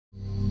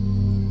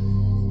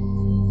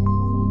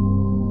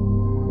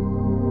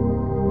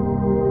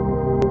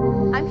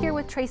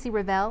Tracy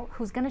Revell,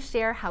 who's going to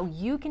share how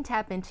you can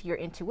tap into your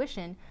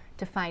intuition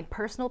to find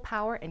personal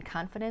power and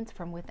confidence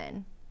from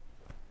within.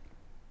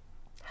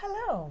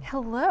 Hello.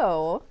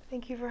 Hello.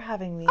 Thank you for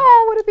having me.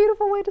 Oh, what a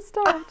beautiful way to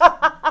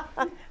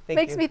start.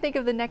 Makes you. me think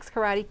of The Next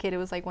Karate Kid. It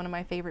was like one of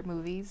my favorite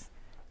movies.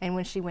 And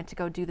when she went to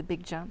go do the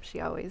big jump,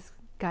 she always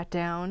got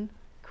down.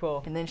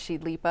 Cool. And then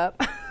she'd leap up.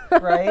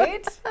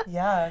 Right?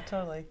 Yeah,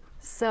 totally.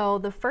 So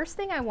the first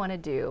thing I want to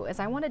do is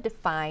I want to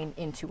define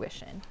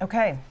intuition.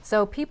 Okay.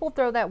 So people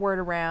throw that word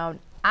around.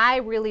 I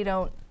really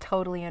don't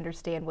totally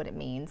understand what it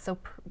means. So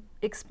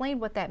explain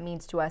what that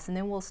means to us, and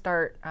then we'll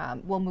start,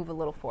 we'll move a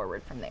little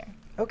forward from there.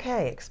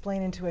 Okay,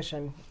 explain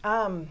intuition.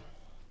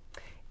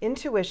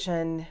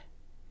 Intuition,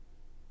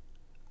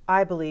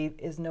 I believe,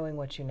 is knowing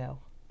what you know.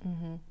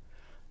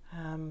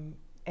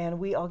 And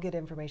we all get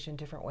information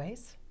different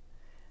ways.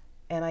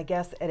 And I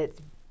guess at its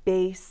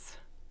base,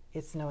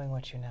 it's knowing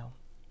what you know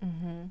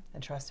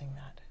and trusting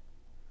that.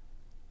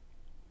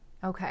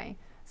 Okay,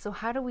 so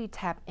how do we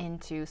tap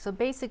into, so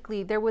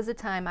basically there was a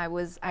time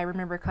I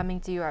remember coming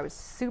to you, I was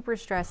super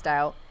stressed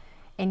out,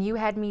 and you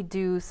had me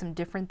do some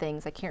different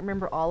things. I can't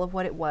remember all of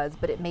what it was,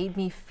 but it made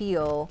me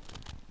feel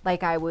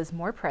like I was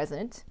more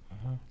present,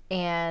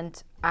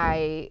 and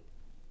I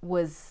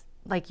was,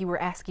 like you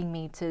were asking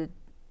me to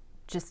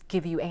just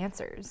give you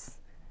answers.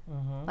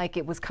 Like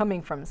it was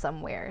coming from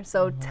somewhere.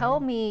 So tell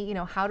me, you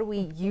know, how do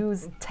we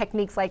use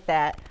techniques like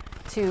that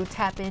to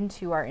tap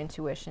into our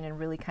intuition and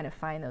really kind of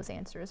find those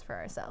answers for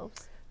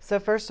ourselves? So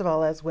first of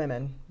all, as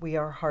women, we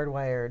are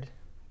hardwired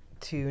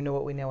to know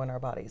what we know in our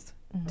bodies,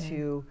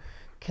 to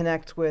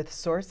connect with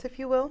source, if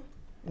you will,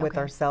 with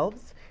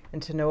ourselves,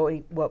 and to know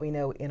what we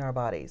know in our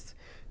bodies.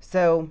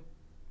 So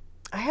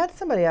I had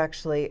somebody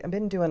actually, I've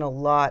been doing a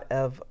lot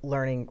of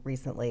learning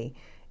recently,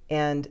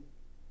 and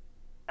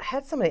I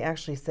had somebody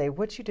actually say,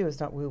 what you do is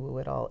not woo-woo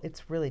at all.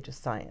 It's really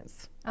just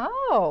science.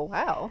 Oh,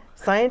 wow.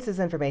 Science is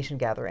information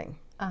gathering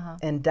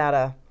and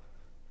data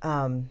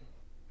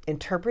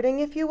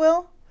interpreting, if you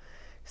will.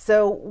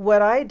 So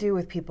what I do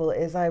with people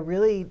is I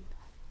really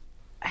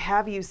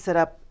have you set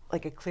up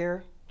like a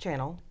clear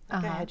channel,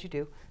 like I had you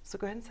do. So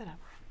go ahead and set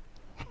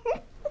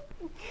up.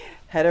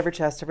 Head over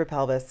chest over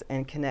pelvis,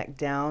 and connect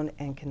down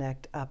and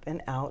connect up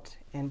and out,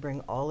 and bring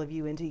all of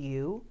you into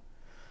you,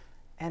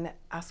 and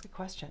ask a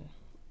question.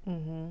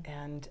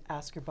 And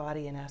ask your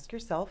body and ask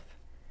yourself,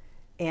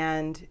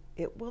 and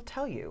it will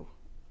tell you.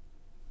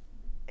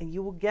 And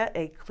you will get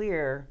a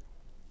clear,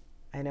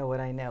 I know what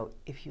I know,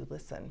 if you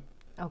listen.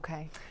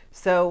 Okay.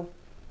 So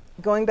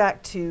going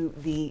back to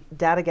the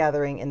data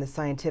gathering and the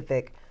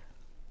scientific,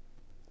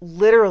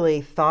 literally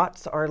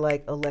thoughts are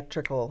like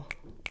electrical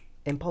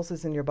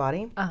impulses in your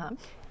body.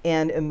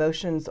 And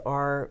emotions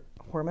are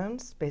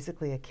hormones,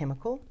 basically a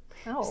chemical.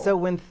 So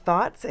when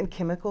thoughts and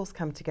chemicals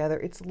come together,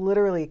 it's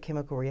literally a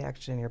chemical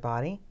reaction in your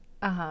body.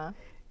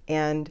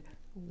 And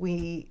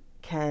we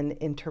can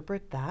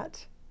interpret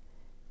that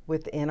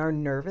within our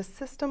nervous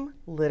system,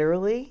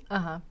 literally,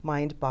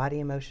 mind,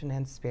 body, emotion,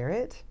 and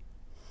spirit.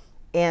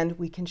 And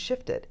we can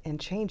shift it and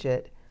change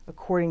it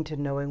according to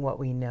knowing what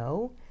we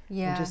know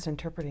and just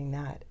interpreting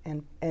that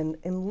and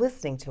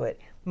listening to it.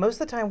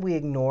 Most of the time we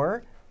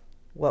ignore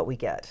what we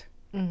get.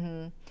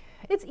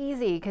 It's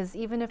easy because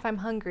even if I'm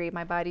hungry,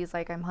 my body's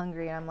like, I'm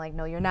hungry, and I'm like,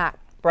 no, you're not.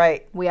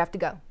 Right. We have to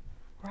go.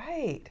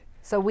 Right.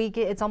 So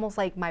it's almost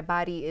like my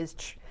body is,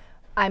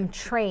 I'm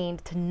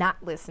trained to not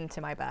listen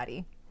to my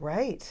body.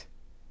 Right.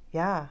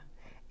 Yeah.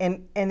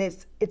 And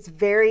it's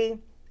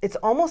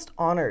almost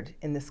honored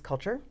in this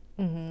culture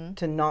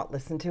to not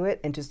listen to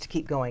it and just to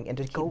keep going and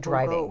to keep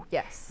driving. Go.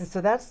 Yes. And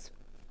so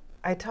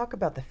I talk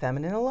about the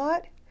feminine a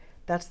lot.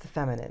 That's the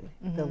feminine,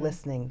 the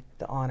listening,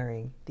 the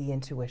honoring, the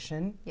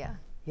intuition.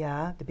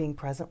 Yeah, the being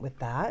present with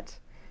that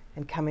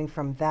and coming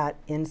from that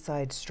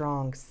inside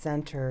strong,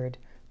 centered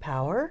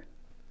power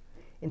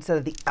instead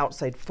of the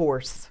outside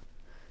force.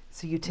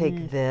 So you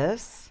take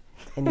this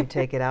and you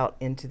take it out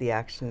into the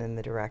action and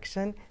the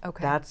direction.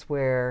 That's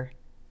where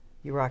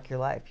you rock your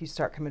life. You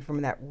start coming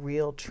from that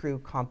real, true,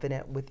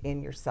 confident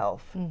within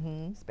yourself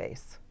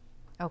space.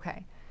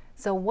 Okay.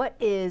 So what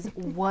is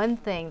one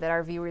thing that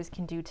our viewers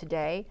can do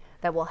today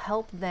that will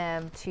help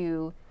them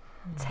to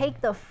take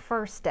the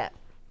first step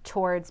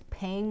towards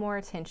paying more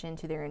attention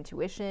to their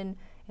intuition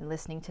and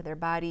listening to their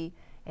body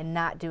and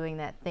not doing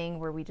that thing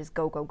where we just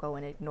go, go, go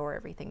and ignore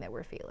everything that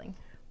we're feeling?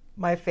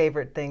 My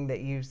favorite thing that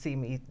you see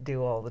me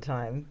do all the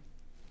time,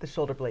 the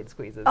shoulder blade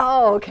squeezes.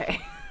 Oh, okay.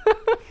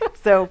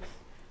 So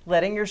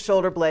letting your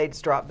shoulder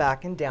blades drop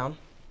back and down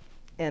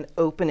and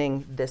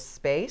opening this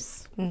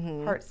space,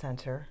 heart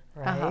center,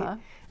 right?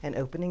 And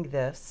opening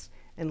this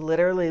and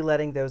literally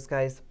letting those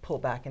guys pull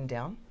back and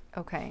down.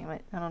 Okay,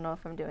 I don't know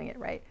if I'm doing it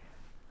right.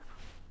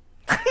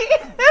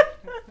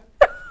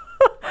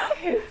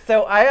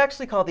 So I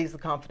actually call these the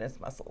confidence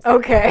muscles.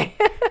 Okay.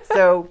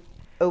 So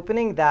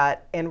opening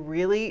that and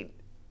really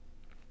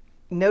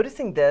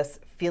noticing this,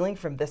 feeling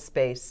from this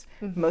space.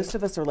 Most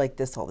of us are like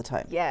this all the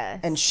time.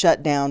 Yes. And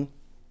shut down,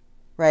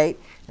 right?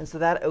 And so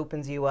that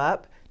opens you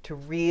up to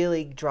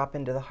really drop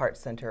into the heart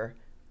center,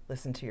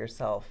 listen to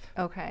yourself.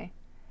 Okay.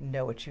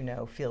 know what you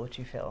know, feel what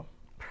you feel.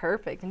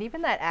 Perfect. And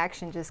even that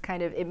action just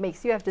kind of, it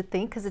makes you have to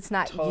think because it's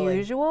not Totally.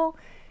 usual.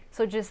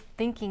 So just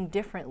thinking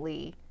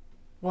differently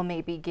will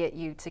maybe get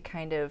you to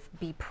kind of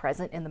be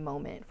present in the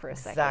moment for a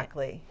second.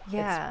 Exactly.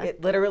 Yeah.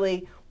 It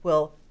literally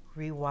will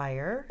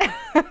rewire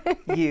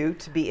you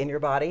to be in your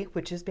body,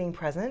 which is being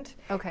present.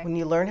 Okay. When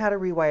you learn how to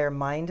rewire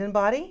mind and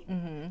body,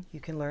 you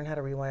can learn how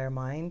to rewire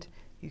mind,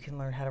 you can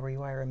learn how to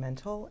rewire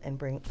mental and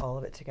bring all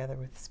of it together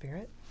with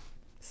spirit.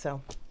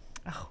 So,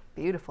 Oh,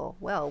 beautiful.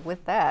 Well,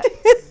 with that,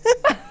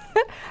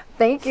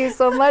 thank you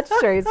so much,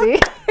 Tracy.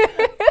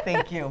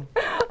 thank you.